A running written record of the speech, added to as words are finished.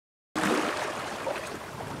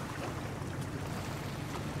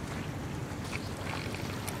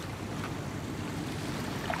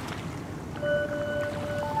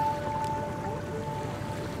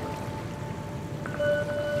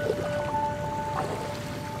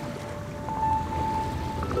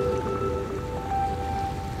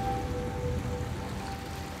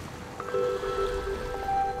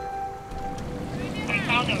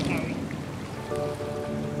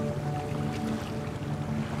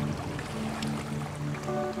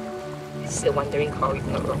see the wandering cowries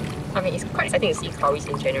in the rock. I mean, it's quite exciting to see cowries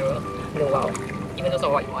in general in the wild, even though it's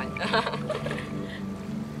not what you want.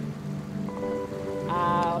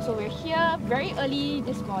 So we're here very early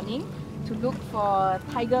this morning to look for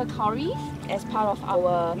tiger cowries as part of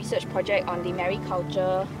our research project on the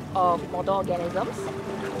mariculture of model organisms.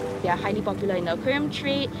 They are highly popular in the aquarium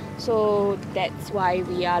trade, so that's why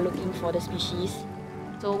we are looking for the species.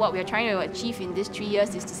 So what we are trying to achieve in these 3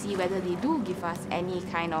 years is to see whether they do give us any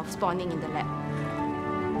kind of spawning in the lab.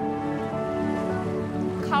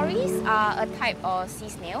 Cowries are a type of sea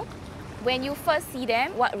snail. When you first see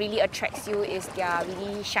them, what really attracts you is their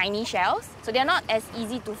really shiny shells. So they're not as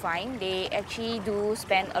easy to find. They actually do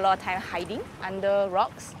spend a lot of time hiding under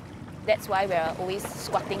rocks. That's why we're always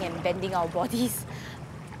squatting and bending our bodies.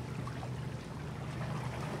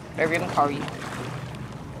 Arabian cowrie.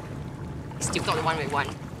 Still not the one we want.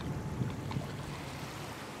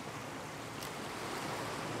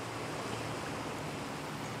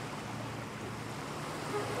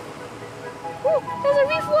 Oh, there's a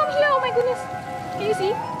reef worm here, oh my goodness. Can you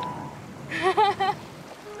see?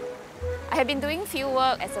 I have been doing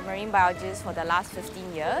fieldwork as a marine biologist for the last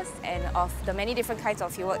 15 years, and of the many different kinds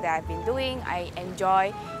of fieldwork that I've been doing, I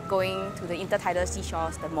enjoy going to the intertidal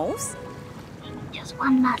seashores the most. Just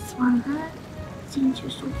one last one, huh? Since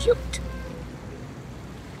you're so cute.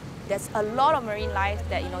 There's a lot of marine life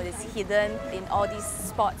that is hidden in all these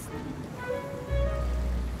spots.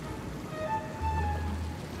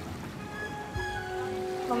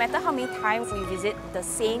 No matter how many times you visit the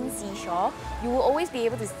same seashore, you will always be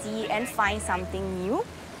able to see and find something new.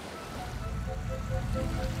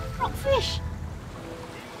 Frogfish!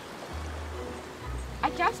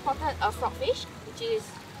 I just spotted a frogfish, which is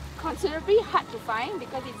considerably hard to find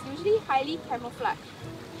because it's usually highly camouflaged.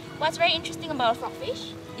 What's very interesting about a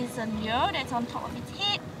frogfish is a lure that's on top of its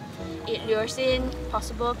head. It lures in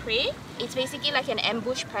possible prey. It's basically like an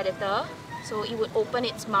ambush predator. So it would open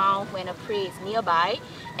its mouth when a prey is nearby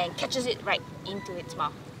and catches it right into its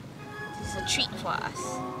mouth. This is a treat for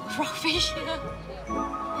us. Frogfish!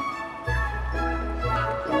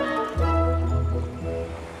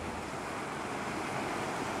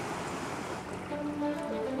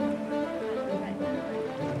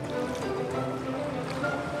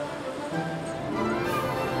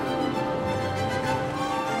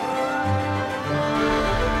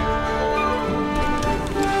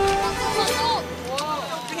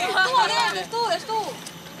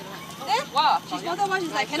 Wow, she spotted one,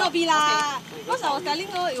 she's like, cannot be lah. Because I was telling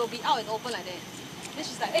her it will be out and open like that. Then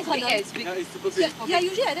she's like, it's big. Yeah, it's super big. Yeah,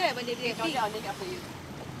 usually like that when they big. I'll take after you.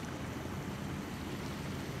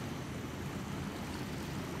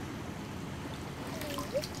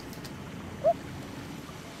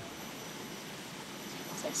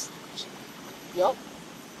 Yup.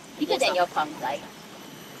 Bigger than your palm, right?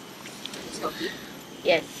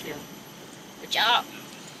 Yes. Yeah. Good job.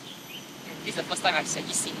 And this is the first time I've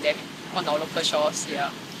actually seen them on our local shores.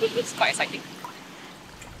 Yeah, it's quite exciting.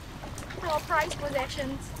 Our prized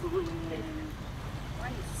possessions.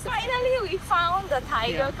 Finally, we found the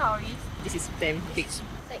tiger cowries. This is damn big. So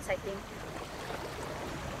exciting.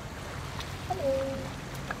 Hello.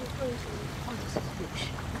 Oh, this is huge.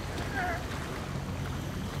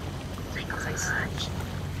 My gosh.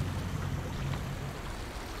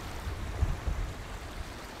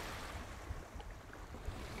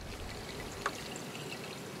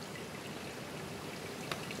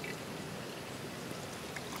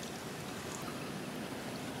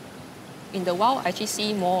 In the wild, I actually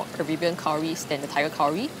see more Arabian cowries than the tiger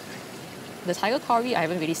cowrie. The tiger cowrie, I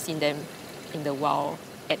haven't really seen them in the wild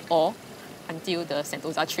at all until the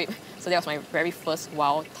Sentosa trip. So that was my very first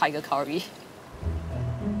wild tiger cowrie.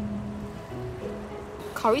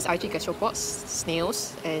 Cowries are actually gastropods,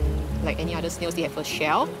 snails, and like any other snails, they have a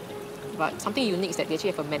shell. But something unique is that they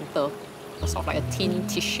actually have a mantle, a sort of like a thin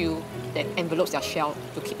tissue that envelopes their shell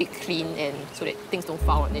to keep it clean and so that things don't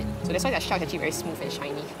foul on it. So that's why their shell is actually very smooth and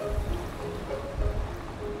shiny.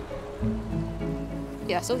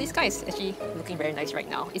 Yeah, so this guy is actually looking very nice right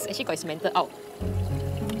now. It's actually got its mantle out.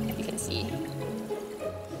 You can see.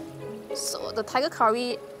 So the tiger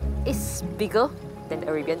cowrie is bigger than the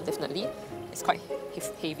Arabian, definitely. It's quite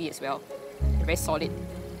heavy as well, very solid.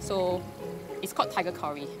 So it's called tiger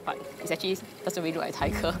cowrie, but it actually doesn't really look like a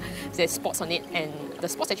tiger. There's spots on it, and the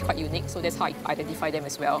spots are actually quite unique, so that's how I identify them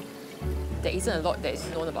as well. There isn't a lot that is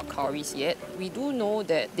known about cowries yet. We do know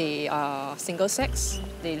that they are single sex,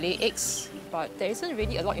 they lay eggs, but there isn't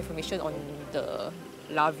really a lot of information on the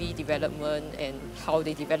larvae development and how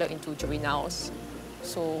they develop into juveniles.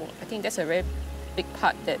 So I think that's a very big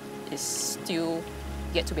part that is still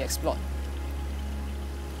yet to be explored.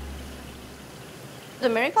 The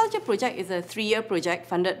Mariculture project is a 3-year project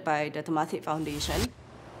funded by the Temasek Foundation.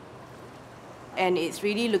 And it's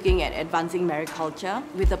really looking at advancing mariculture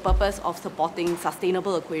with the purpose of supporting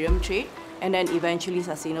sustainable aquarium trade and then eventually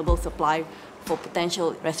sustainable supply for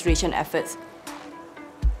potential restoration efforts.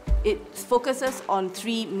 It focuses on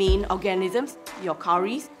 3 main organisms: your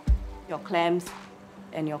cowries, your clams,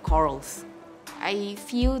 and your corals. I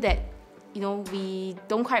feel that, we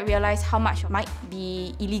don't quite realize how much might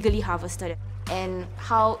be illegally harvested and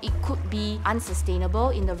how it could be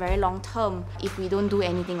unsustainable in the very long term if we don't do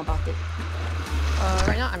anything about it.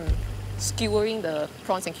 Right now I'm skewering the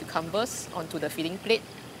prawns and cucumbers onto the feeding plate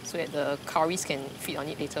so that the cowries can feed on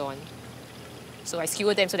it later on. So I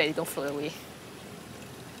skewer them so that they don't float away.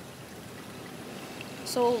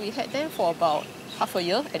 So we had them for about half a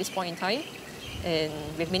year at this point in time, and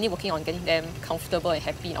we're mainly working on getting them comfortable and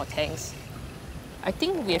happy in our tanks. I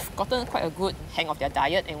think we've gotten quite a good hang of their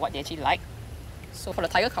diet and what they actually like. So for the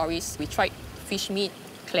tiger cowries, we tried fish meat,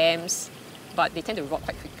 clams, but they tend to rot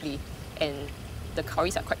quite quickly, and the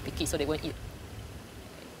cowries are quite picky, so they won't eat.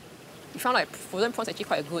 We found like frozen prawns actually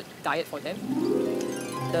quite a good diet for them.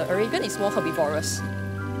 The Arabian is more herbivorous.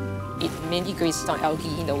 It mainly grazes on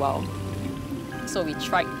algae in the wild. So we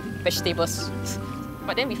tried vegetables,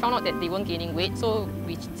 but then we found out that they weren't gaining weight, so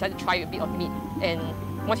we decided to try a bit of meat. And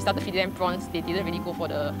once we started feeding them prawns, they didn't really go for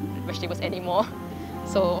the vegetables anymore.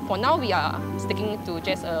 So for now, we are sticking to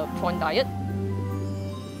just a prawn diet.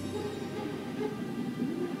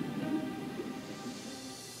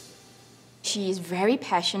 She is very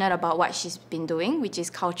passionate about what she's been doing, which is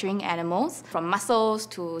culturing animals, from mussels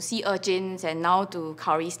to sea urchins and now to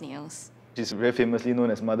cowrie snails. She's very famously known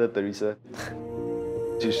as Mother Teresa.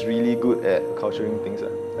 She's really good at culturing things,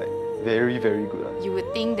 like very, very good. You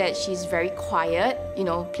would think that she's very quiet,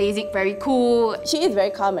 plays it very cool. She is very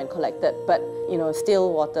calm and collected, but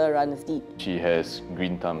still water runs deep. She has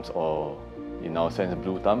green thumbs, or in our sense,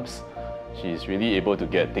 blue thumbs. She's really able to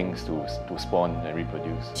get things to spawn and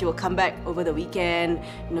reproduce. She will come back over the weekend,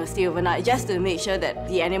 stay overnight, just to make sure that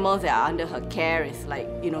the animals that are under her care is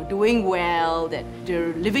doing well, that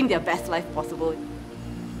they're living their best life possible.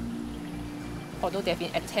 Although there have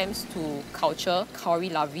been attempts to culture cowrie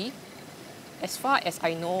larvae, as far as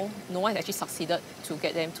I know, no one has actually succeeded to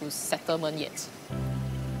get them to settlement yet.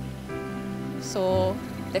 So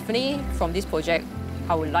definitely from this project,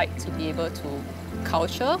 I would like to be able to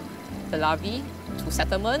culture the larvae to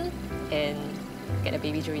settlement and get a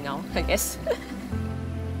baby jury now, I guess.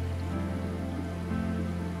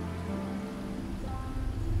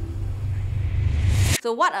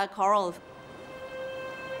 So what are corals?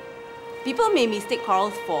 People may mistake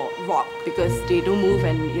corals for rock because they don't move,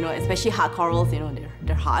 and especially hard corals,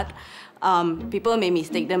 they're hard. People may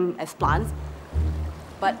mistake them as plants.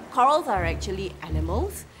 But corals are actually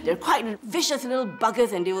animals. They're quite vicious little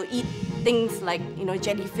buggers, and they will eat things like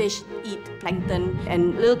jellyfish, eat plankton,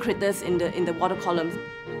 and little critters in the water columns.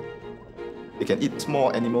 They can eat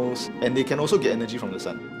small animals, and they can also get energy from the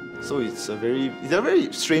sun. So it's a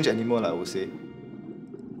very strange animal, I would say.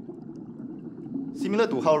 Similar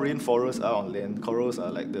to how rainforests are on land, corals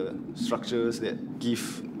are like the structures that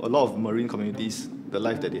give a lot of marine communities the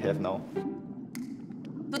life that they have now.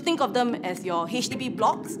 So think of them as your HDB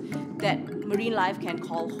blocks that marine life can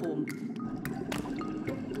call home.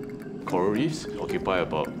 Coral reefs occupy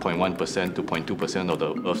about 0.1% to 0.2% of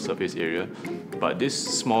the Earth's surface area, but this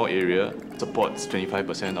small area supports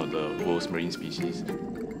 25% of the world's marine species.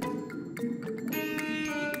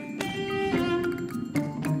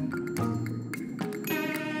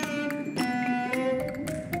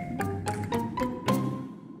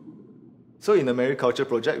 So in the mariculture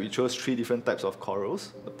project, we chose 3 different types of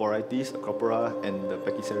corals: the Porites, Acropora, and the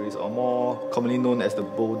Pachyceres, or more commonly known as the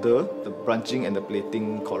boulder, the branching and the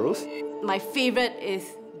plating corals. My favorite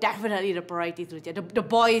is definitely the Porites. The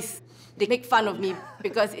boys, they make fun of me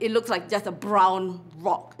because it looks like just a brown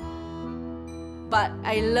rock. But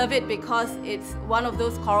I love it because it's one of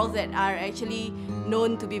those corals that are actually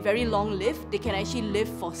known to be very long-lived. They can actually live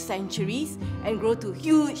for centuries and grow to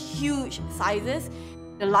huge, huge sizes.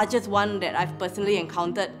 The largest one that I've personally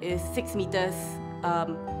encountered is 6 meters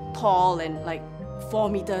tall and like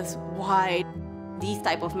 4 meters wide. These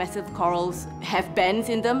type of massive corals have bends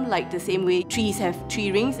in them, like the same way trees have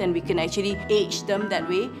tree rings, and we can actually age them that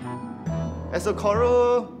way. As a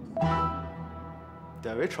coral,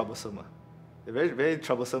 they're very troublesome. They're very, very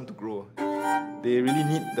troublesome to grow. They really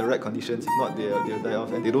need the right conditions, if not they'll die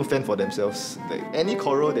off, and they don't fend for themselves. Like any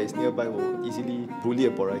coral that is nearby will easily bully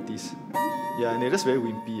a Porites. Yeah, and they're just very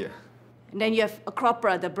wimpy. And then you have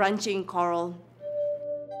Acropora, the branching coral.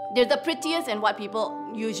 They're the prettiest and what people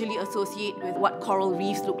usually associate with what coral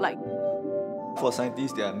reefs look like. for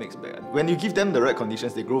scientists, they are mixed bag. When you give them the right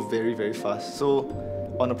conditions, they grow very, very fast. So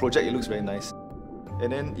on a project, it looks very nice.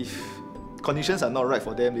 And then if conditions are not right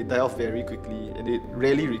for them, they die off very quickly and they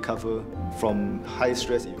rarely recover from high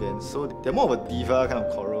stress events. So they're more of a diva kind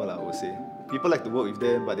of coral, I would say. People like to work with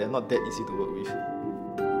them, but they're not that easy to work with.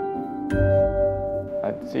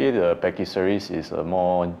 I'd say the Pachyceres is a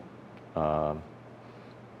more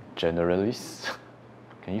generalist.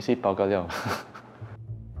 Can you say pao ga liao?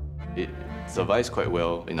 It survives quite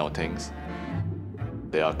well in our tanks.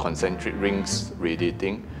 There are concentric rings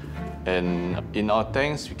radiating, and in our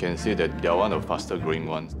tanks, we can say that they are one of the faster growing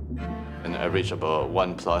ones, an average about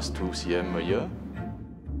 1 plus 2 cm a year.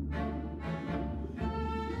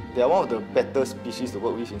 They are one of the better species to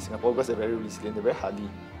work with in Singapore because they're very resilient, they're very hardy.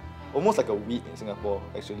 Almost like a weed in Singapore,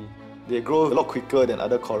 actually. They grow a lot quicker than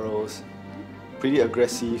other corals, pretty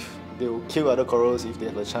aggressive. They will kill other corals if they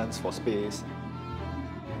have a chance for space.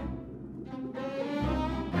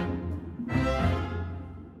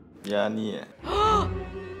 Yani.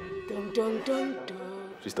 Dun, dun, dun, dun.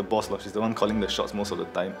 She's the boss, she's the one calling the shots most of the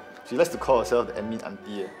time. She likes to call herself the admin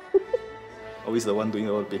auntie. Always the one doing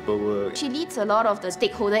all the paperwork. She leads a lot of the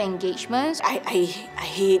stakeholder engagements I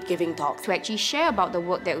hate giving talks. to actually share about the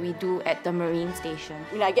work that we do at the marine station.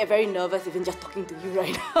 I mean, I get very nervous even just talking to you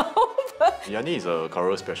right now. Yani is a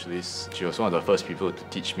coral specialist. She was one of the first people to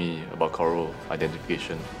teach me about coral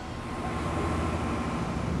identification.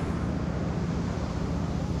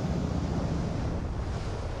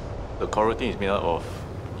 The coral team is made up of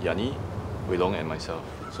Yani, Wei Long and myself.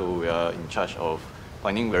 So we are in charge of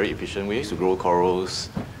finding very efficient ways to grow corals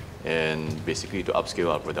and basically to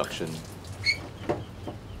upscale our production.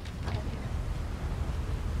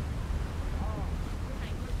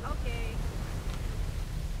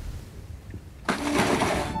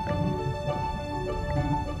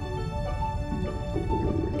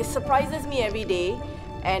 It surprises me every day,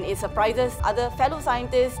 and it surprises other fellow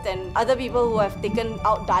scientists and other people who have taken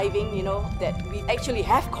out diving, you know, that we actually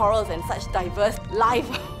have corals and such diverse life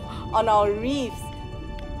on our reefs.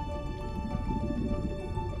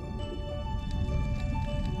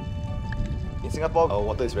 In Singapore, our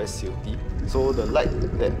water is very silty, so the light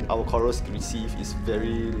that our corals receive is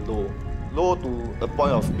very low. Low to the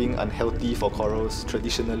point of being unhealthy for corals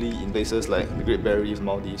traditionally in places like the Great Barrier Reef,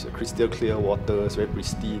 Maldives, crystal clear waters, very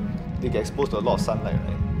pristine. They get exposed to a lot of sunlight,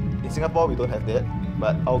 right? In Singapore, we don't have that,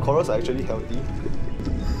 but our corals are actually healthy.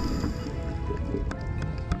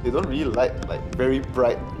 They don't really like very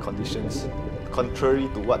bright conditions, contrary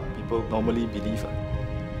to what people normally believe.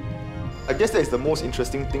 I guess that is the most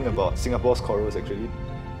interesting thing about Singapore's corals actually.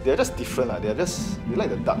 They're just different, they like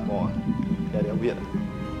the dark more. Yeah, they're weird.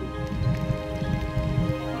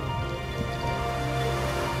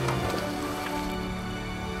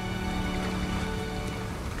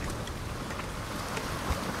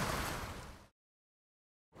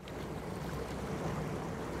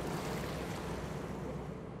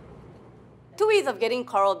 Two ways of getting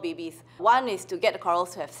coral babies. One is to get the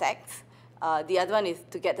corals to have sex. The other one is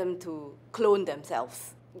to get them to clone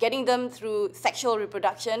themselves. Getting them through sexual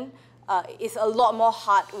reproduction is a lot more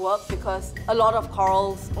hard work because a lot of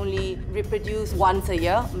corals only reproduce once a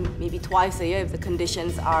year, maybe twice a year if the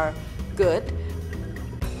conditions are good.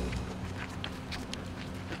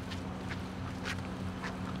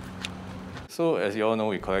 So as you all know,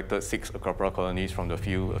 we collected 6 Acropora colonies from the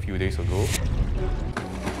field a few days ago.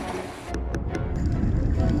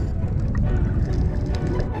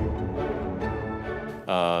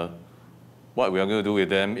 What we are going to do with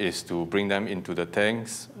them is to bring them into the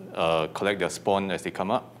tanks, collect their spawn as they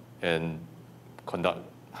come up, and conduct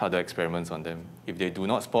other experiments on them. If they do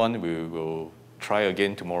not spawn, we will try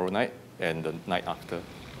again tomorrow night and the night after.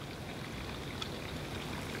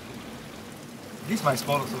 This might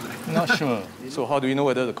spawn also. Not sure. So how do we know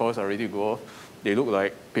whether the corals are ready to go off? They look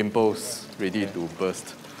like pimples ready to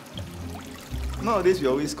burst. Nowadays, we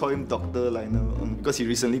always call him Dr. Lionel because he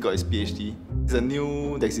recently got his PhD. It's a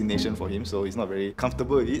new designation for him, so he's not very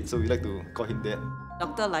comfortable with it, so we like to call him that.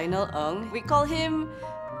 Dr. Lionel Ng. We call him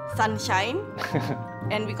Sunshine,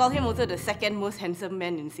 and we call him also the second most handsome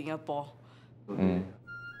man in Singapore.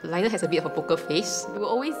 Lionel has a bit of a poker face. We will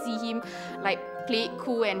always see him like play it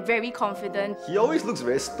cool and very confident. He always looks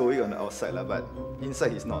very stoic on the outside, but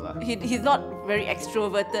inside he's not. He's not very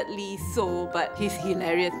extrovertedly so, but he's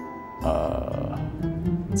hilarious.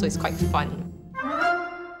 So it's quite fun.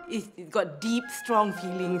 He's got deep, strong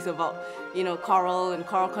feelings about, you know, coral and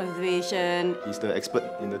coral conservation. He's the expert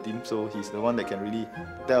in the team, so he's the one that can really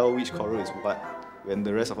tell which coral is what when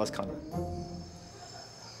the rest of us can't.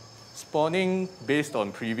 Spawning, based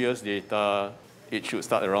on previous data, it should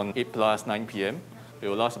start around 8 plus 9 p.m. It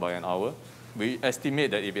will last about an hour. We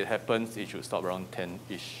estimate that if it happens, it should stop around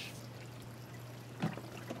 10-ish.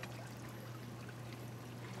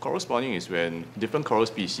 Coral spawning is when different coral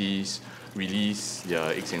species release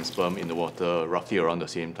their eggs and sperm in the water roughly around the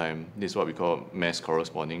same time. This is what we call mass coral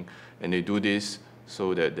spawning. And they do this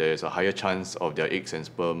so that there's a higher chance of their eggs and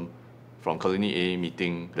sperm from colony A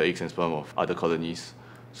meeting the eggs and sperm of other colonies,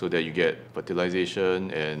 so that you get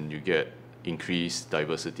fertilization and you get increased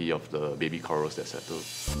diversity of the baby corals that settle.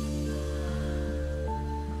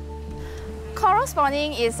 Coral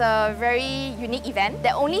spawning is a very unique event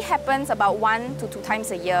that only happens about 1 to 2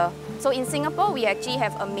 times a year. So in Singapore, we actually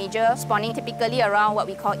have a major spawning typically around what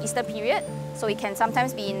we call Easter period. So it can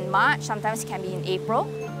sometimes be in March, sometimes it can be in April.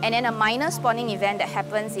 And then a minor spawning event that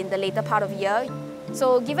happens in the later part of the year.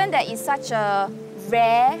 So given that it's such a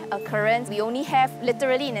rare occurrence, we only have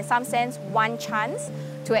literally in some sense one chance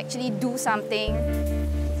to actually do something.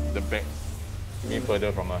 The back, maybe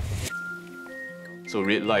further from us. So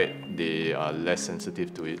red light, they are less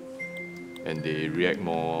sensitive to it and they react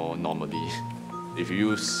more normally. If you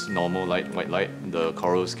use normal light, white light, the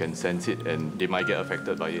corals can sense it and they might get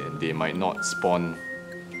affected by it and they might not spawn.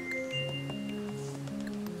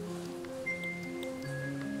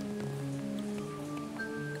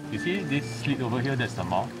 You see this slit over here, that's the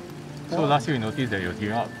mouth. So last year we noticed that you're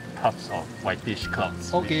giving out puffs of whitish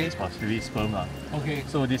clouds. Okay. Which is possibly sperm. Okay.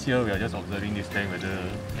 So this year we are just observing this tank whether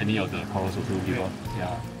any of the corals also give out.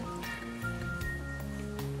 Yeah.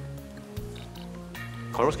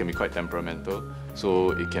 Corals can be quite temperamental,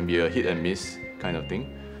 so it can be a hit and miss kind of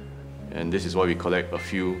thing. And this is why we collect a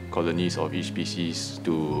few colonies of each species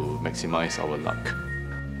to maximize our luck.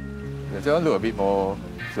 Does that one look a bit more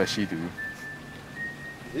fleshy to you?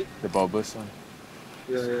 Is it? The bulbous one.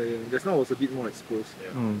 Yeah. Just now was a bit more exposed.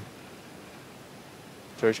 Yeah.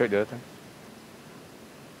 Shall we check the other time?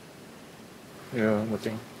 Yeah,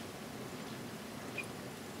 nothing.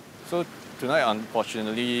 So tonight,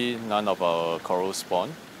 unfortunately, none of our corals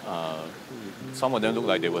spawned. Some of them look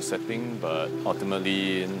like they were setting, but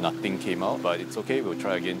ultimately nothing came out. But it's okay, we'll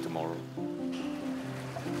try again tomorrow.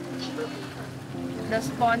 The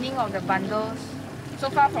spawning of the bundles, so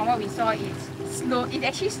far from what we saw, it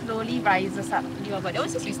actually slowly rises up. Yeah, but that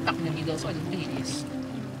was just stuck in the middle, so I don't think it is.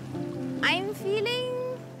 I'm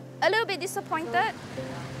feeling a little bit disappointed.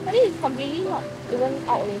 I think it's completely not even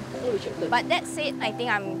out there. But that said, I think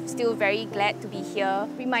I'm still very glad to be here,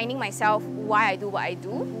 reminding myself why I do what I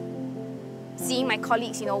do. Seeing my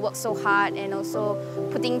colleagues, work so hard and also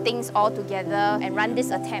putting things all together and run this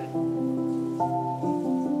attempt.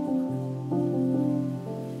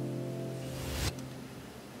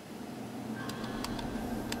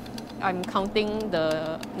 I'm counting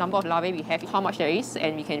the number of larvae we have, how much there is,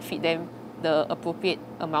 and we can feed them the appropriate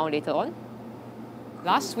amount later on.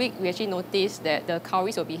 Last week, we actually noticed that the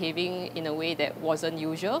cowries were behaving in a way that wasn't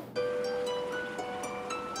usual.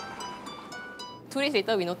 2 days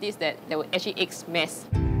later, we noticed that there were actually eggs mass.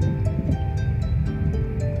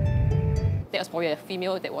 That was probably a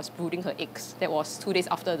female that was brooding her eggs. That was 2 days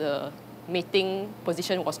after the mating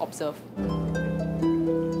position was observed. To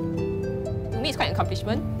me, it's quite an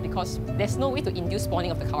accomplishment because there's no way to induce spawning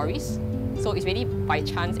of the cowries. So it's really by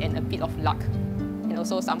chance and a bit of luck. And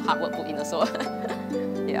also some hard work put in also.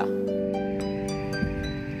 Yeah.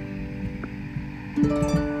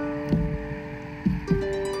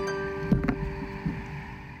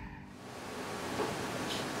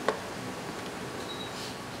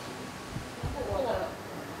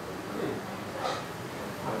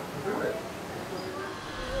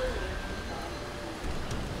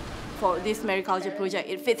 For this mariculture project,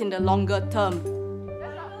 it fits in the longer term.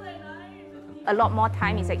 A lot more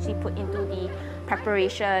time is actually put into the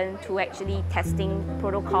preparation to actually testing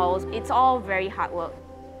protocols. It's all very hard work.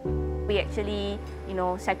 We actually,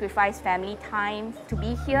 sacrifice family time to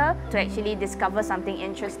be here to actually discover something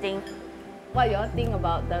interesting. What do you all think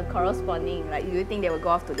about the coral spawning? Like, do you think they will go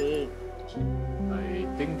off today? I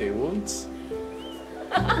think they won't.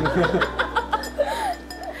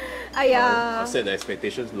 I'll set the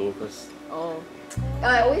expectations low first. Oh.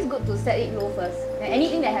 Always good to set it low first. And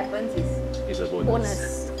anything that happens is It's a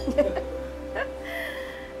bonus.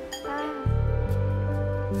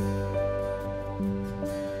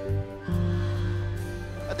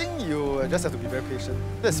 I think you just have to be very patient.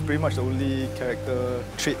 That's pretty much the only character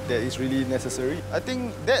trait that is really necessary. I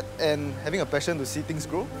think that and having a passion to see things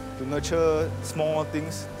grow, to nurture small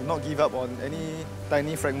things, to not give up on any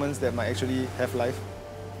tiny fragments that might actually have life.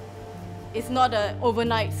 It's not an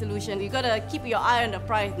overnight solution. You gotta keep your eye on the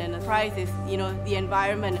prize, and the prize is, the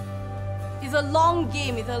environment. It's a long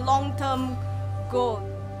game, it's a long-term goal.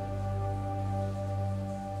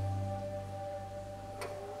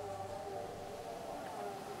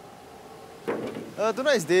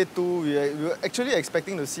 Tonight is day 2. We were actually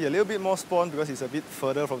expecting to see a little bit more spawn because it's a bit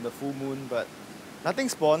further from the full moon, but nothing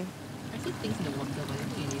spawned. I see things in the water, but I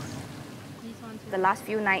think it is. The last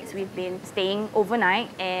few nights we've been staying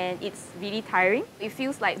overnight and it's really tiring. It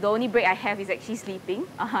feels like the only break I have is actually sleeping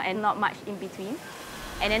and not much in between.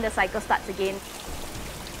 And then the cycle starts again.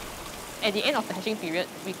 At the end of the hatching period,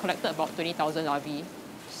 we collected about 20,000 larvae.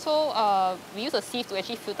 So we use a sieve to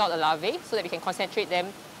actually filter out the larvae so that we can concentrate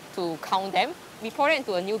them to count them. We pour it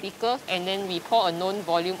into a new beaker and then we pour a known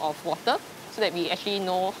volume of water so that we actually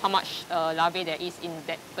know how much larvae there is in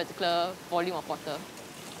that particular volume of water.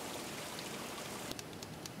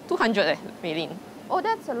 200 Mei Lin. Oh,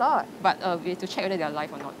 that's a lot. But we have to check whether they are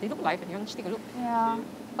live or not. They look live. You want to take a look? Yeah.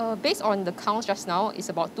 Based on the counts just now, it's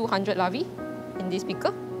about 200 larvae in this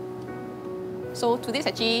beaker. So today's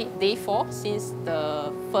actually day 4 since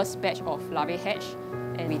the first batch of larvae hatch.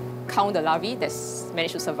 And we count the larvae that's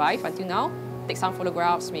managed to survive until now, take some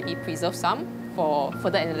photographs, maybe preserve some for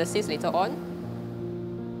further analysis later on.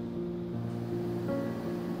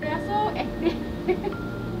 They are so active.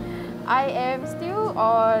 I am still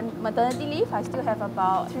on maternity leave. I still have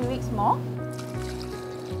about 3 weeks more.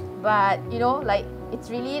 But you know, like it's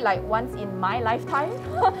really like once in my lifetime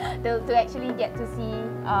to actually get to see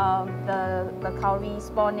the cowries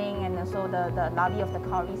spawning and also the larvae of the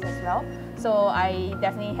cowries as well. So I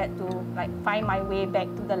definitely had to like find my way back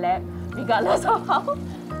to the lab regardless of how.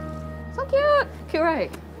 So cute! Cute,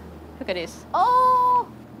 right? Look at this. Oh!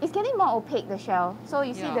 It's getting more opaque, the shell. So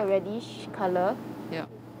you see Yeah. the reddish colour. Yeah.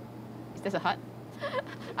 Is this a hut?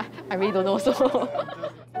 I really don't know. So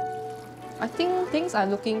I think things are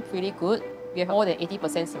looking pretty good. We have more than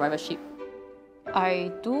 80% survivorship.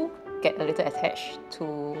 I do get a little attached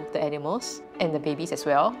to the animals and the babies as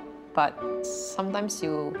well. But sometimes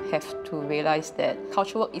you have to realize that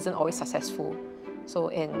culture work isn't always successful.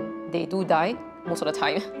 And they do die most of the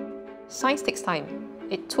time. Science takes time.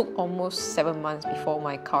 It took almost 7 months before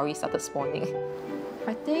my cowrie started spawning.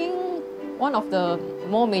 I think one of the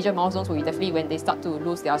more major milestones will be definitely when they start to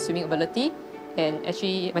lose their swimming ability and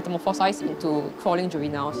actually metamorphosize into crawling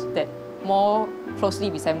juveniles that more closely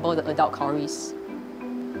resemble the adult cowries.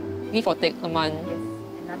 Give or take a month. Yes,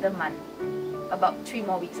 another month. About 3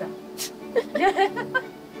 more weeks.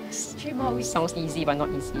 3 more weeks. Sounds easy, but not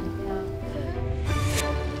easy. Yeah.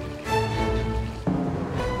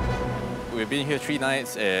 We've been here 3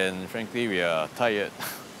 nights and frankly we are tired.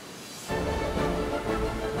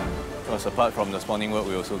 Because apart from the spawning work,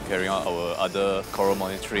 we're also carrying out our other coral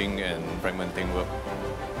monitoring and fragmenting work.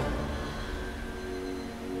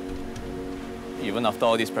 Even after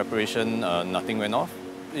all this preparation, nothing went off.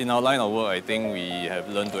 In our line of work, I think we have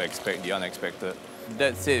learned to expect the unexpected.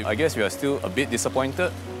 That said, I guess we are still a bit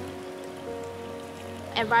disappointed.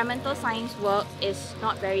 Environmental science work is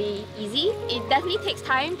not very easy. It definitely takes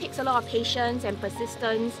time, takes a lot of patience and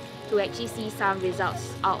persistence to actually see some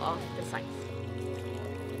results out of the science.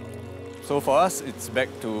 So for us, it's back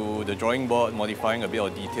to the drawing board, modifying a bit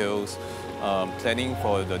of details, planning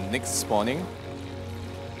for the next spawning.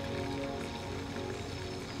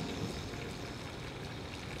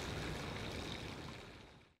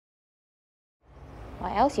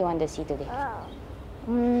 What else you want to see today?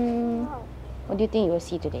 What do you think you will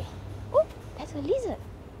see today? Oh, that's a lizard.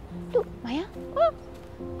 Look, Maya. Oh,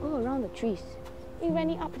 go around the trees. You're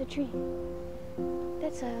running up the tree.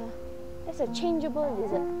 That's a changeable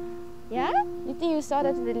lizard. Yeah? You think you saw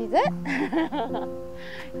that the lizard?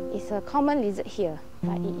 It's a common lizard here,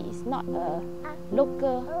 but it is not a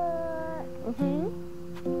local.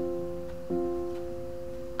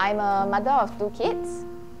 I'm a mother of 2 kids.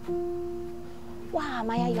 Wow,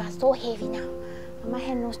 Maya, you are so heavy now. My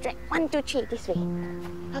hand no strength. 1, 2, 3, this way.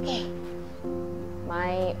 Okay.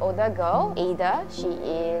 My older girl, Ada, she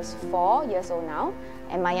is 4 years old now.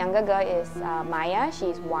 And my younger girl is Maya, she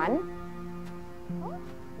is 1.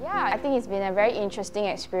 Yeah, I think it's been a very interesting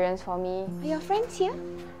experience for me. Are your friends here?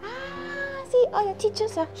 Ah, see, all your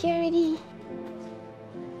teachers are here already.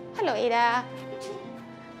 Hello, Ada.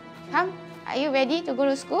 Come, are you ready to go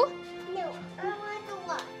to school? No, I want to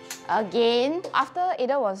watch. Again, after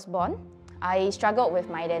Ada was born, I struggled with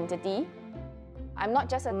my identity. I'm not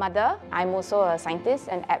just a mother, I'm also a scientist,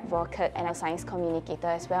 an advocate, and a science communicator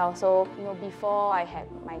as well. So, before I had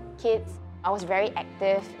my kids, I was very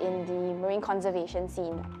active in the marine conservation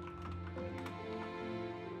scene.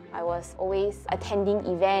 I was always attending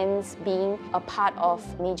events, being a part of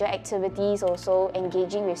major activities, also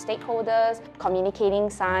engaging with stakeholders, communicating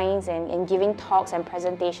science and giving talks and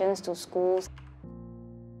presentations to schools.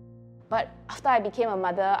 But after I became a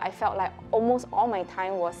mother, I felt like almost all my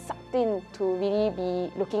time was sucked in to really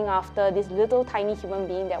be looking after this little tiny human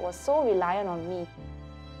being that was so reliant on me.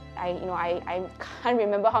 I can't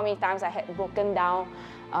remember how many times I had broken down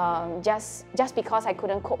just because I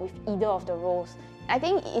couldn't cope with either of the roles. I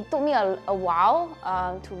think it took me a while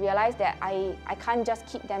to realize that I can't just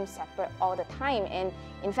keep them separate all the time. And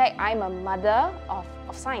in fact, I'm a mother of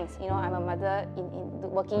science. I'm a mother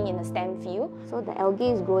working in a STEM field. So the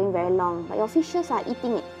algae is growing very long, but your fishes are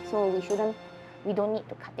eating it. So we don't need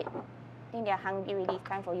to cut it. I think they're hungry really. It's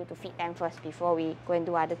time for you to feed them first before we go and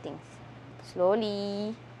do other things.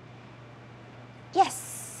 Slowly.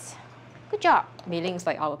 Yes! Good job. Mei Lin is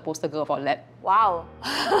like our poster girl of our lab. Wow.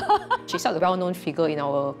 She's a well-known figure in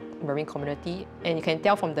our marine community, and you can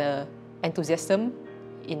tell from the enthusiasm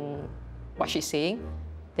in what she's saying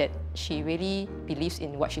that she really believes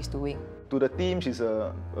in what she's doing. To the team, she's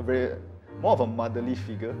a very more of a motherly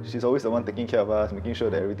figure. She's always the one taking care of us, making sure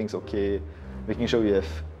that everything's okay, making sure we have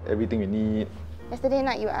everything we need. Yesterday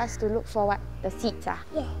night you asked to look for what? The seeds, ah?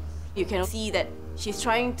 Yes. You can see that she's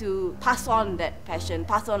trying to pass on that passion,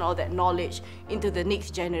 pass on all that knowledge into the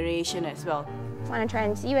next generation as well. Want to try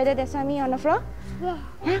and see whether there's some on the floor? Yeah.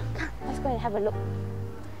 Yeah, come, let's go and have a look.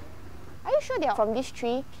 Are you sure they're from this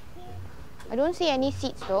tree? I don't see any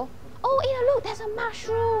seeds though. Oh, Ada, look, there's a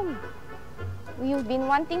mushroom. You've been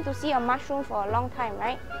wanting to see a mushroom for a long time,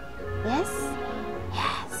 right? Yes?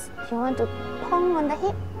 Yes. Do you want to pong on the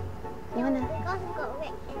head? You want to? Because it's got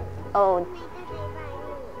red. Oh,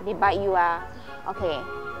 they bite you, ah? Okay.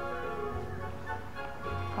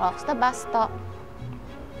 Cross the bus stop.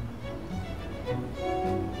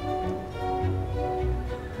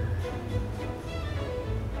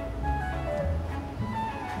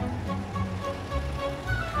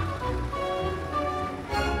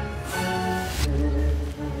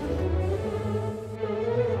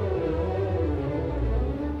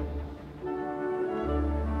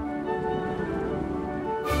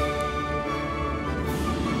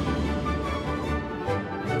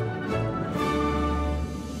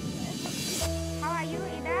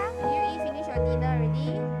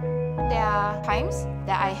 There are times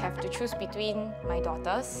that I have to choose between my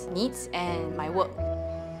daughter's needs and my work.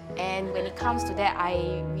 And when it comes to that,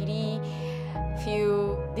 I really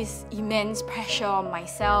feel this immense pressure on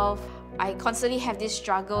myself. I constantly have this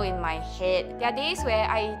struggle in my head. There are days where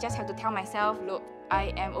I just have to tell myself, look,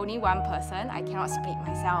 I am only one person. I cannot split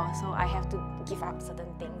myself, so I have to give up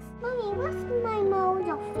certain things. Mommy, what's my mouth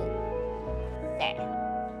of it? There.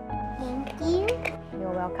 Thank you.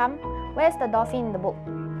 You're welcome. Where's the dolphin in the book?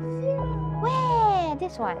 Where?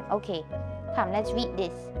 This one. Okay. Come, let's read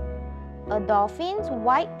this. A dolphin's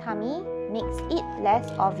wide tummy makes it less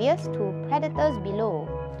obvious to predators below.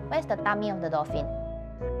 Where's the tummy of the dolphin?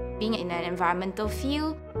 Being in an environmental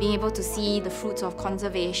field, being able to see the fruits of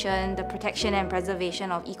conservation, the protection and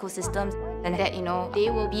preservation of ecosystems, and that, they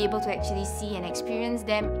will be able to actually see and experience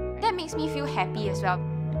them. That makes me feel happy as well.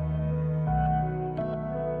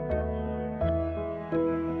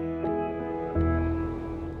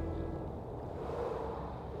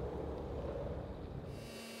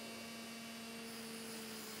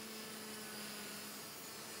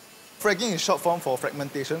 Fragging is short form for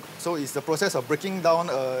fragmentation, so it's the process of breaking down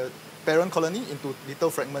a parent colony into little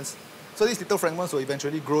fragments. So these little fragments will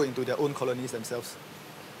eventually grow into their own colonies themselves.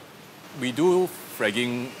 We do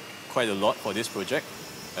fragging quite a lot for this project.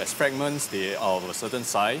 As fragments, they are of a certain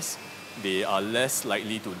size. They are less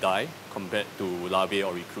likely to die compared to larvae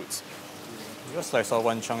or recruits. We just slice out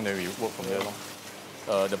one chunk, then we work from there.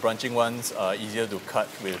 The branching ones are easier to cut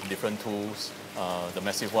with different tools. The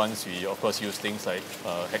massive ones, we of course use things like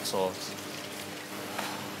hacksaws.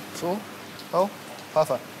 So, how? Half.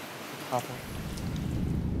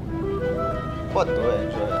 What do I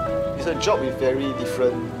enjoy? It's a job with very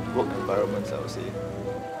different work environments, I would say.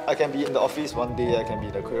 I can be in the office one day, I can be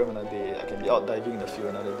in the aquarium another day, I can be out diving in the field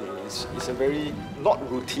another day. It's a very not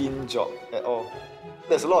routine job at all.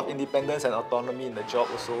 There's a lot of independence and autonomy in the job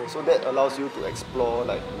also, so that allows you to explore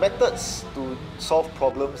methods to solve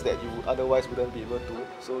problems that you otherwise wouldn't be able to.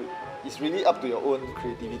 So it's really up to your own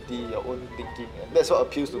creativity, your own thinking, and that's what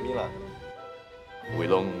appeals to me. Wei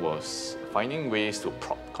Long was finding ways to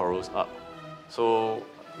prop corals up. So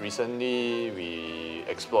recently we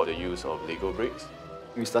explored the use of Lego bricks.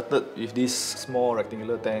 We started with these small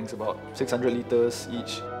rectangular tanks, about 600 liters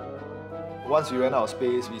each. Once we ran out of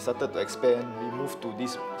space, we started to expand. We moved to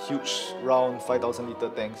these huge, round 5,000 liter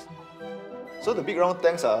tanks. So the big round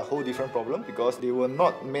tanks are a whole different problem because they were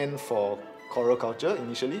not meant for coral culture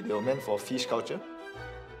initially, they were meant for fish culture.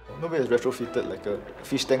 Nobody has retrofitted like a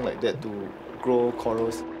fish tank like that to grow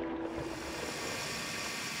corals.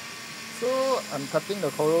 I'm cutting the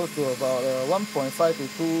corals to about 1.5 to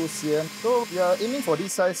 2 cm. So we are aiming for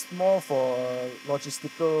this size more for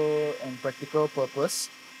logistical and practical purpose.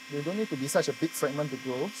 They don't need to be such a big fragment to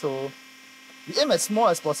grow. So we aim as small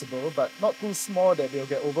as possible, but not too small that they'll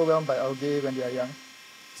get overwhelmed by algae when they are young.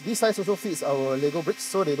 This size also fits our Lego bricks,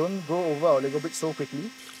 so they don't grow over our Lego bricks so quickly.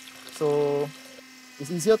 So it's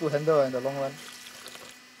easier to handle in the long run.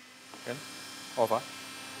 Can? Off.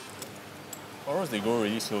 Corals, they grow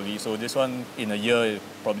really slowly, so this one in a year it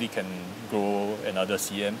probably can grow another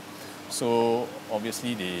cm. So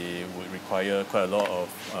obviously they would require quite a lot of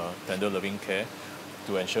tender loving care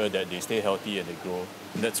to ensure that they stay healthy and they grow.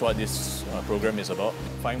 And that's what this program is about.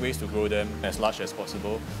 Find ways to grow them as large as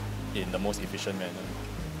possible in the most efficient manner.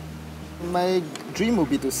 My dream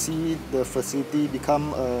would be to see the facility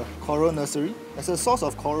become a coral nursery as a source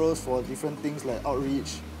of corals for different things like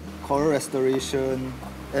outreach, coral restoration,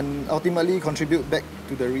 and ultimately contribute back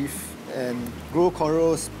to the reef and grow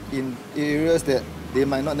corals in areas that they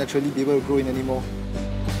might not naturally be able to grow in anymore.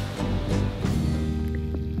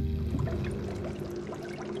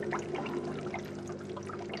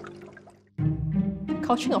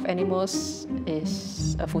 Culturing of animals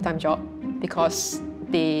is a full-time job because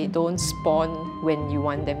they don't spawn when you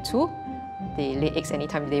want them to. They lay eggs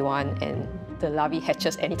anytime they want and the larvae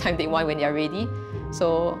hatches anytime they want when they are ready.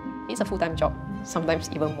 So it's a full-time job, sometimes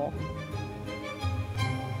even more.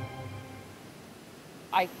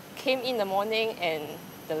 I came in the morning and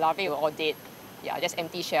the larvae were all dead. Yeah, just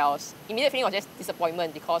empty shells. Immediate feeling was just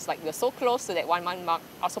disappointment because we were so close to that 1 month mark.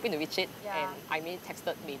 I was hoping to reach it and I immediately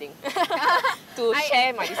texted Mei Ling to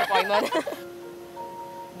share my disappointment.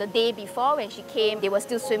 The day before when she came, they were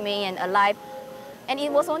still swimming and alive. And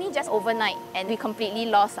it was only just overnight and we completely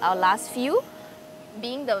lost our last few.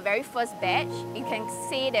 Being the very first batch, you can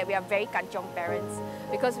say that we are very kanchong parents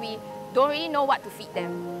because we don't really know what to feed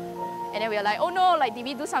them. And then we were like, oh no, did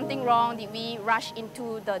we do something wrong? Did we rush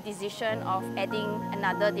into the decision of adding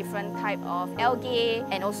another different type of algae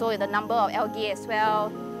and also the number of algae as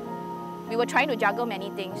well? We were trying to juggle many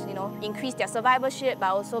things, increase their survivorship,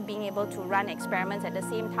 but also being able to run experiments at the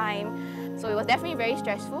same time. So it was definitely very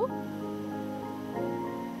stressful.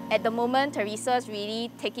 At the moment, Teresa's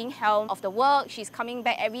really taking helm of the work. She's coming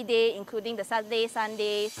back every day, including the Saturdays,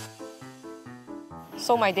 Sundays.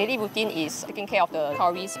 So my daily routine is taking care of the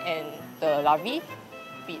cowries and the larvae,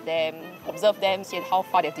 feed them, observe them, see how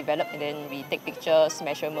far they've developed, and then we take pictures,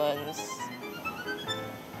 measurements.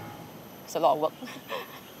 It's a lot of work.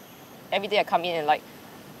 Every day I come in and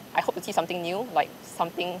I hope to see something new,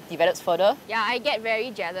 something develops further. Yeah, I get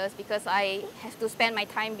very jealous because I have to spend my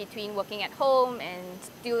time between working at home and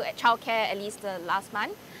still at childcare at least the last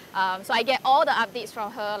month. So I get all the updates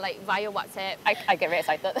from her via WhatsApp. I get very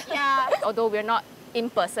excited. Yeah, although we're not in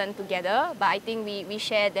person together, but I think we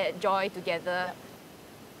share that joy together.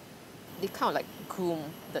 They kind of groom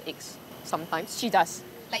the eggs sometimes. She does.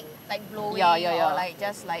 Like blowing yeah. or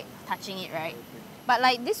just touching it, right?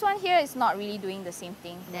 But this one here is not really doing the same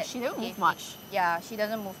thing. She doesn't move much. Yeah, she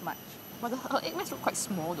doesn't move much. But her egg might look quite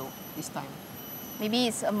small though, this time. Maybe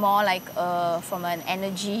it's more from an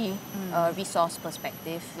energy resource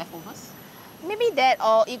perspective. Leftovers? Maybe that,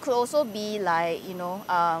 or it could also be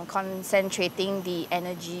concentrating the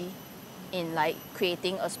energy in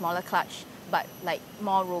creating a smaller clutch, but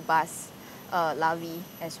more robust larvae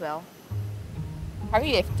as well.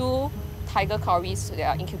 Currently, we have 2 tiger cowries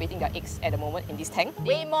that are incubating their eggs at the moment in this tank.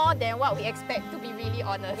 Way more than what we expect, to be really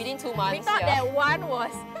honest. Within 2 months, we thought that one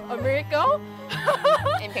was a miracle.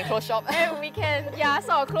 And we can close shop. And we can,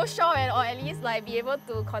 sort of close shop or at least be able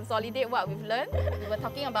to consolidate what we've learned. We were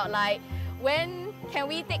talking about when can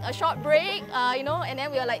we take a short break, and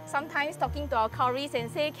then we were sometimes talking to our cowries and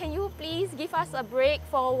say, can you please give us a break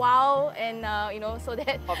for a while, and so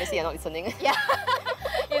that... Obviously you're not listening. Yeah,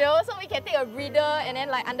 so we can take a breather and then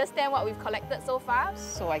understand what we've collected so far.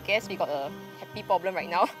 So I guess we got a happy problem right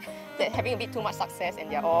now, that having a bit too much success and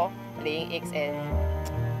they're all laying eggs and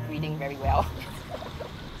breeding very well.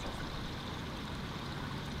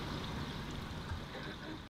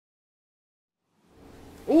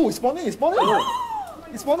 Oh, it's spawning, it's spawning!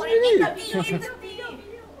 It's spawning already!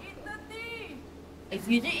 It's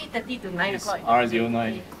usually 8:30 to 9 o'clock.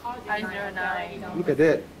 R09. R09. Look at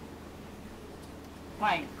that.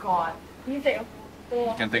 My God. Can you take a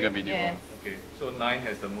photo? You can take a video. Yes. Okay, so 9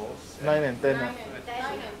 has the most. 9 and 10.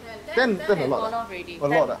 10 a lot. A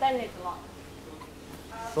lot. 10 is a lot.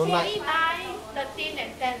 So 9. 9, 13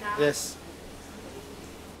 and 10. Yes.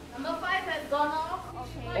 Number 5 has gone off.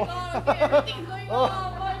 Oh my God, okay, everything's going on.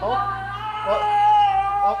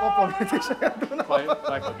 What permutation? I don't know. 5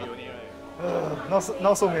 a bit only, right?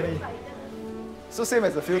 Now so many. So same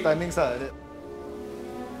as the field timings, like that.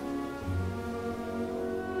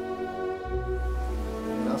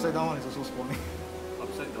 upside down one is also spawning.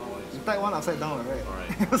 Upside down one is... You type one upside down, right?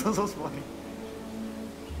 Alright. It's also spawning.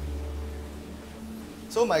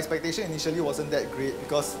 So my expectation initially wasn't that great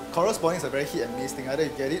because coral spawning is a very hit and miss thing. Either you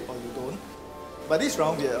get it or you don't. But this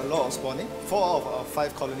round we had a lot of spawning. 4 out of our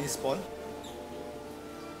 5 colonies spawned.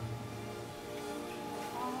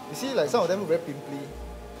 You see, like some of them are very pimply.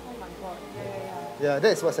 Oh my god, yeah. Yeah,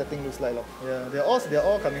 that's what setting looks like. Yeah, they're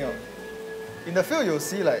all coming out. In the field, you'll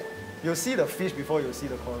see the fish before you'll see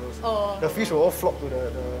the corals. Oh. The fish will all flock to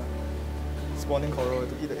the spawning coral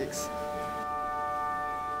to eat the eggs.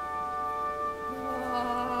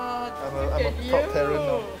 I'm a proud parent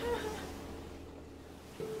now.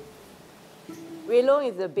 Wei Long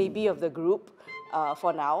is the baby of the group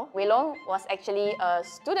for now. Wei Long was actually a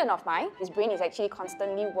student of mine. His brain is actually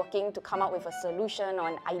constantly working to come up with a solution or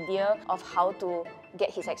an idea of how to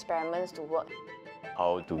get his experiments to work.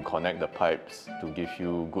 How to connect the pipes to give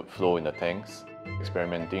you good flow in the tanks.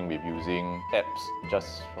 Experimenting with using apps.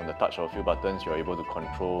 Just from the touch of a few buttons, you're able to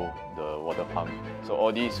control the water pump. So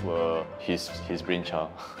all these were his brainchild.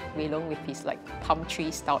 Wei Long with his like palm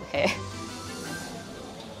tree stout hair.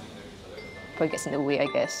 Probably gets in the way, I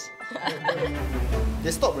guess.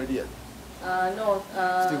 They stopped already yet? No.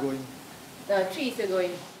 Still going. The tree is still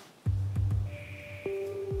going.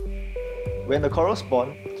 When the coral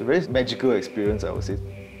spawn, it's a very magical experience, I would say.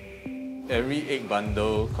 Every egg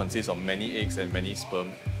bundle consists of many eggs and many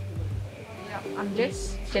sperm. Yeah, I'm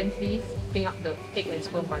just gently picking up the egg and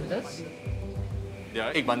sperm bundles. There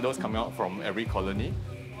are egg bundles coming out from every colony.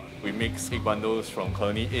 We mix egg bundles from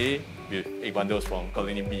colony A with egg bundles from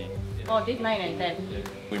colony B. Oh, this 9 and 10.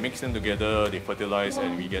 We mix them together, they fertilize,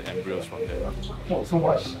 and we get embryos from them. Oh, so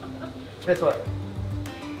much. That's what?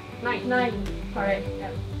 9. Correct.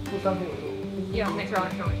 Yeah. Put something also. Yeah, next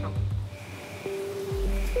round.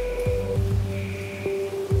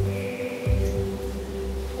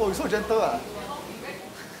 Oh, you're so gentle.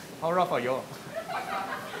 How rough are you?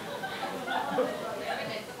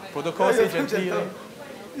 Protocol say gently.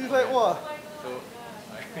 It's like, wow. So,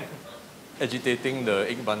 agitating the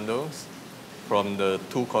egg bundles from the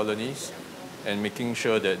 2 colonies and making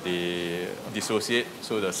sure that they dissociate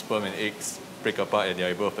so the sperm and eggs break apart and they are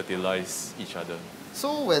able to fertilize each other.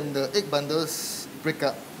 So when the egg bundles break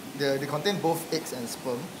up, they contain both eggs and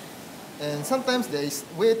sperm. And sometimes there is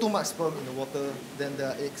way too much sperm in the water than there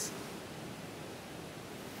are eggs.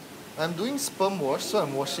 I'm doing sperm wash, so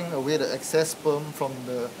I'm washing away the excess sperm from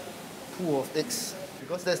the pool of eggs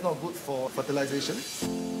because that's not good for fertilization.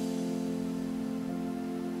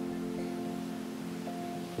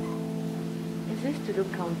 Is this to do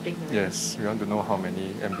counting? Right? Yes, we want to know how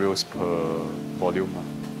many embryos per volume.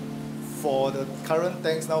 For the current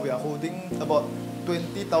tanks now, we are holding about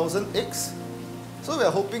 20,000 eggs. So we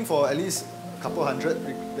are hoping for at least a couple hundred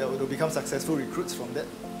that will become successful recruits from that.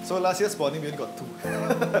 So last year spawning, we only got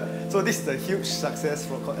 2. So this is a huge success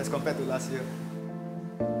as compared to last year.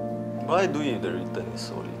 Why do you if the return is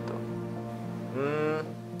so little?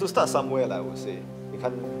 To start somewhere, I would say. We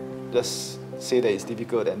can't just say that it's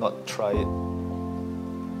difficult and not try it.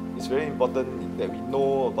 It's very important that we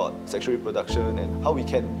know about sexual reproduction and how we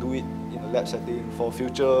can do it in a lab setting for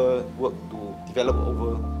future work to develop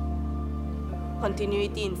over.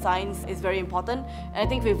 Continuity in science is very important, and I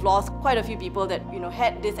think we've lost quite a few people that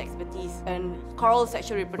had this expertise. And coral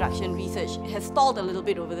sexual reproduction research has stalled a little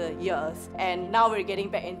bit over the years, and now we're getting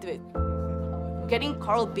back into it. Getting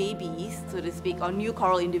coral babies, so to speak, or new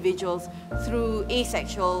coral individuals through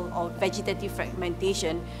asexual or vegetative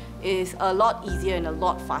fragmentation is a lot easier and a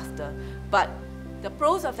lot faster. But the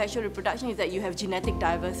pros of sexual reproduction is that you have genetic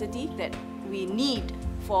diversity that we need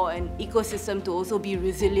for an ecosystem to also be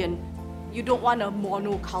resilient. You don't want a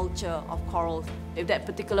monoculture of corals. If that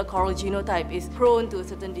particular coral genotype is prone to a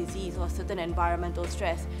certain disease or certain environmental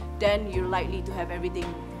stress, then you're likely to have everything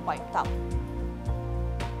wiped out.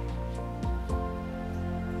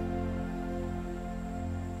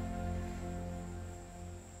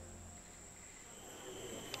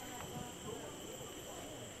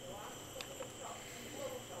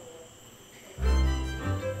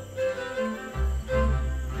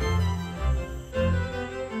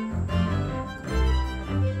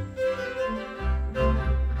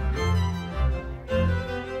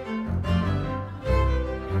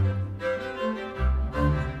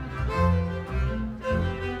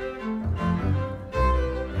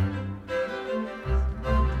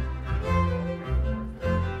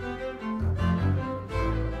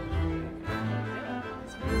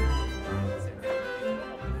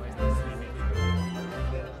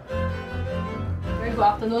 Good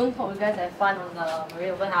afternoon. Hope you guys have fun on the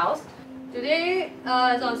Marine Open House. Today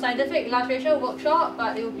is on scientific illustration workshop,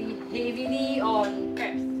 but it will be heavily on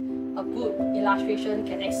crabs. a good illustration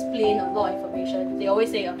can explain a lot of information. They always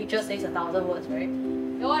say a picture says 1,000 words, right?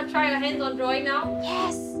 You want to try your hands on drawing now?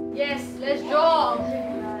 Yes! Yes, let's draw!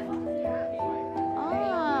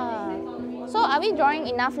 Ah. So are we drawing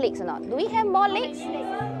enough legs or not? Do we have more legs?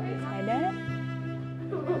 Like that?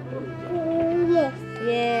 Yes.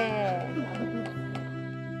 Yeah.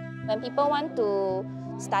 When people want to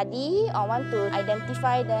study or want to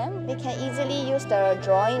identify them, they can easily use the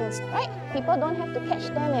drawings, right? People don't have to catch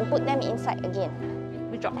them and put them inside again.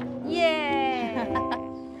 Good job. Yeah!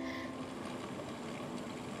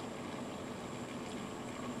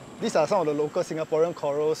 These are some of the local Singaporean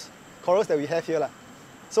corals that we have here.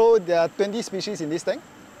 So there are 20 species in this tank.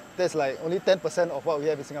 That's like only 10% of what we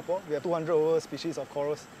have in Singapore. We have 200 over species of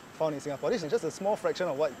corals found in Singapore. This is just a small fraction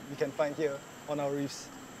of what we can find here on our reefs.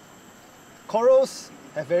 Corals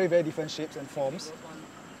have very, very different shapes and forms.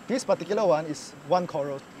 This particular one is one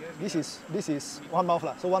coral. This is one mouth,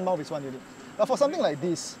 so one mouth is one unit. But for something like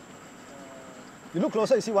this, you look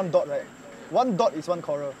closer, you see one dot, right? One dot is one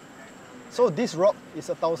coral. So this rock is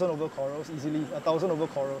 1,000 over corals, easily 1,000 over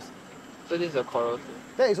corals. So this is a coral too?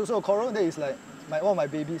 That is also a coral. That is like one of my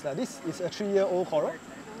babies. This is a 3-year-old coral.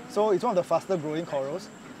 So it's one of the faster growing corals.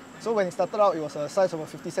 So when it started out, it was the size of a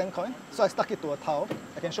 50-cent coin. So I stuck it to a towel.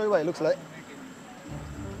 I can show you what it looks like.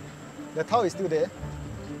 The towel is still there.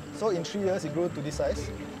 So in 3 years, it grew to this size.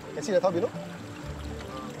 You can see the towel below?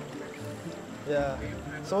 Yeah.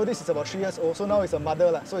 So this is about 3 years old. So now it's a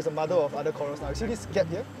mother. So it's a mother of other corals now. You see this gap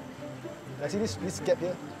here? I see this gap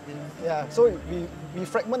here. Yeah, so we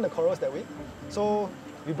fragment the corals that way. So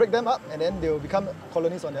we break them up and then they will become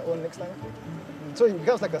colonies on their own next time. So it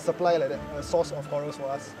becomes like a supply like that, a source of corals for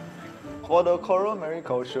us. For the coral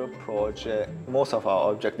mariculture project, most of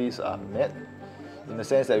our objectives are met in the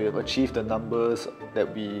sense that we have achieved the numbers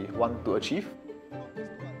that we want to achieve.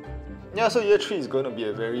 Yeah, so year 3 is going to be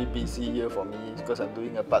a very busy year for me because I'm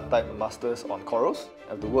doing a part-time master's on corals.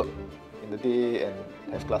 I have to work in the day and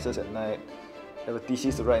have classes at night, have a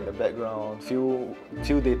thesis to write in the background, few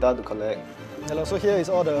data to collect. And so here is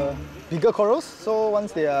all the bigger corals. So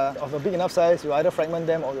once they are of a big enough size, we'll either fragment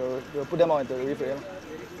them or we'll put them out into the reef area.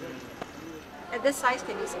 At this size,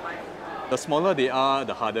 can you survive? The smaller they are,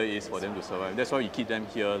 the harder it is for them to survive. That's why we keep them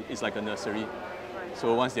here. It's like a nursery.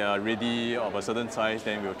 So once they are ready of a certain size,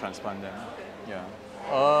 then we'll transplant them.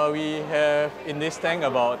 Yeah. We have in this tank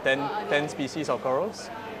about 10 species of corals.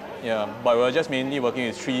 Yeah, but we're just mainly working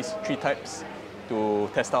with three types to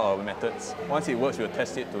test out our methods. Once it works, we'll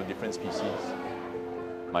test it to different species.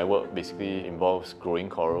 My work basically involves growing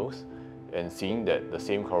corals and seeing that the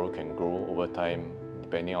same coral can grow over time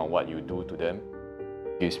depending on what you do to them.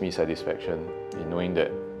 It gives me satisfaction in knowing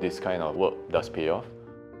that this kind of work does pay off.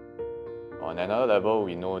 On another level,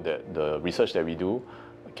 we know that the research that we do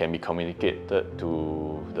can be communicated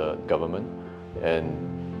to the government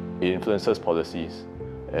and it influences policies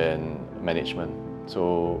and management.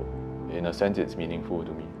 So in a sense, it's meaningful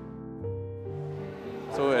to me.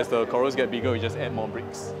 So as the corals get bigger, we just add more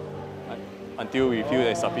bricks until we feel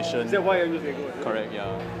it's sufficient. Is that why you use Lego? Correct,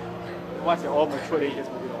 yeah. Once they're all mature, they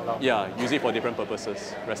just move it all out? Yeah, use it for different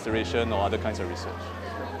purposes, restoration or other kinds of research.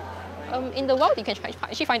 In the wild, you can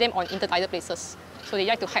actually find them on intertidal places. So they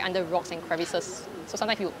like to hide under rocks and crevices. So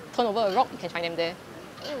sometimes if you turn over a rock, you can find them there.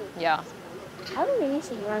 Yeah. How do we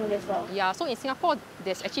see one before? Yeah, so in Singapore,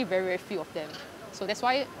 there's actually very, very few of them. So that's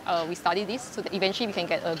why we study this, so that eventually we can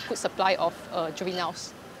get a good supply of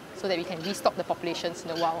juveniles, so that we can restock the populations in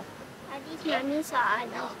the wild. Are these mummies or are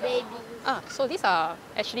these babies? So these are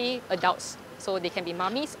actually adults, so they can be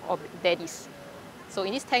mummies or daddies. So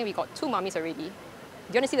in this tank, we got 2 mummies already.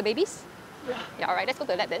 Do you want to see the babies? Yeah. Yeah, all right, let's go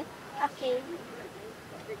to the lab then. Okay.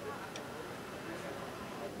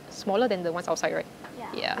 Smaller than the ones outside, right?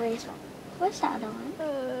 Yeah. Very small. What's the other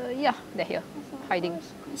one? Yeah, they're here, hiding.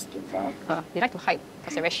 Still there. They like to hide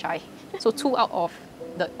because they're very shy. So 2 out of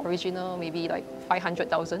the original, maybe like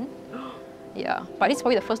 500,000. Yeah, but this is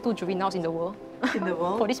probably the first 2 juveniles in the world. In the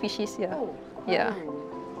world? For this species, yeah. Yeah.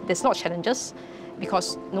 There's a lot of challenges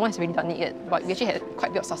because no one has really done it yet, but we actually had quite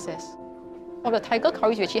a bit of success. Of the tiger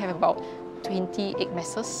cowries, we actually have about 20 egg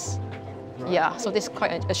masses. Yeah, so this is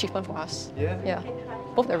quite an achievement for us. Yeah.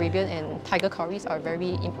 Both the Arabian and tiger cowries are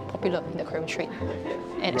very popular in the aquarium trade.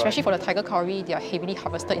 And especially for the tiger cowrie, they are heavily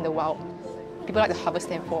harvested in the wild. People like to harvest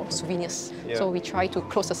them for souvenirs. So we try to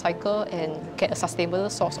close the cycle and get a sustainable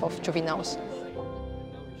source of juveniles.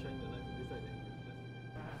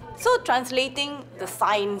 So translating the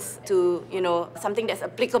science to, something that's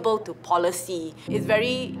applicable to policy is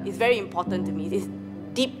very important to me. It's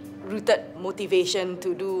deep-rooted motivation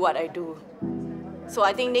to do what I do. So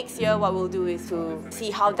I think next year what we'll do is to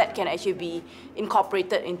see how that can actually be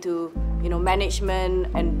incorporated into management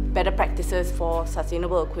and better practices for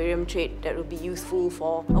sustainable aquarium trade that will be useful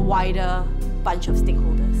for a wider bunch of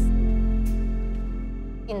stakeholders.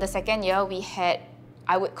 In the second year, we had,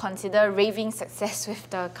 I would consider, raving success with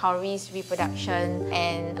the cowries reproduction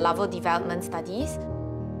and larval development studies.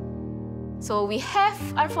 So we have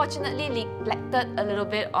unfortunately neglected a little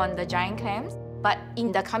bit on the giant clams, but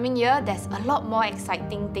in the coming year, there's a lot more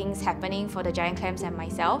exciting things happening for the giant clams and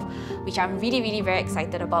myself, which I'm really very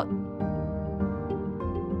excited about.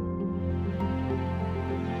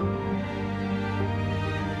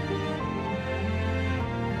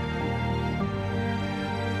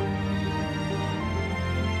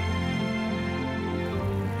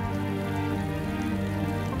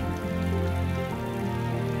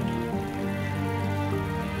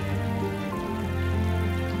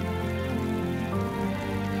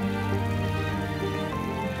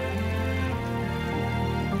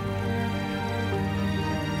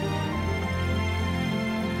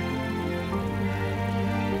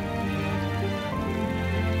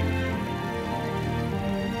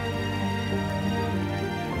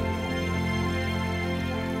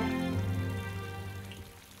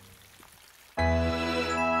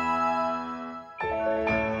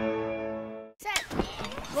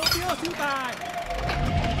 Mục tiêu siêu tài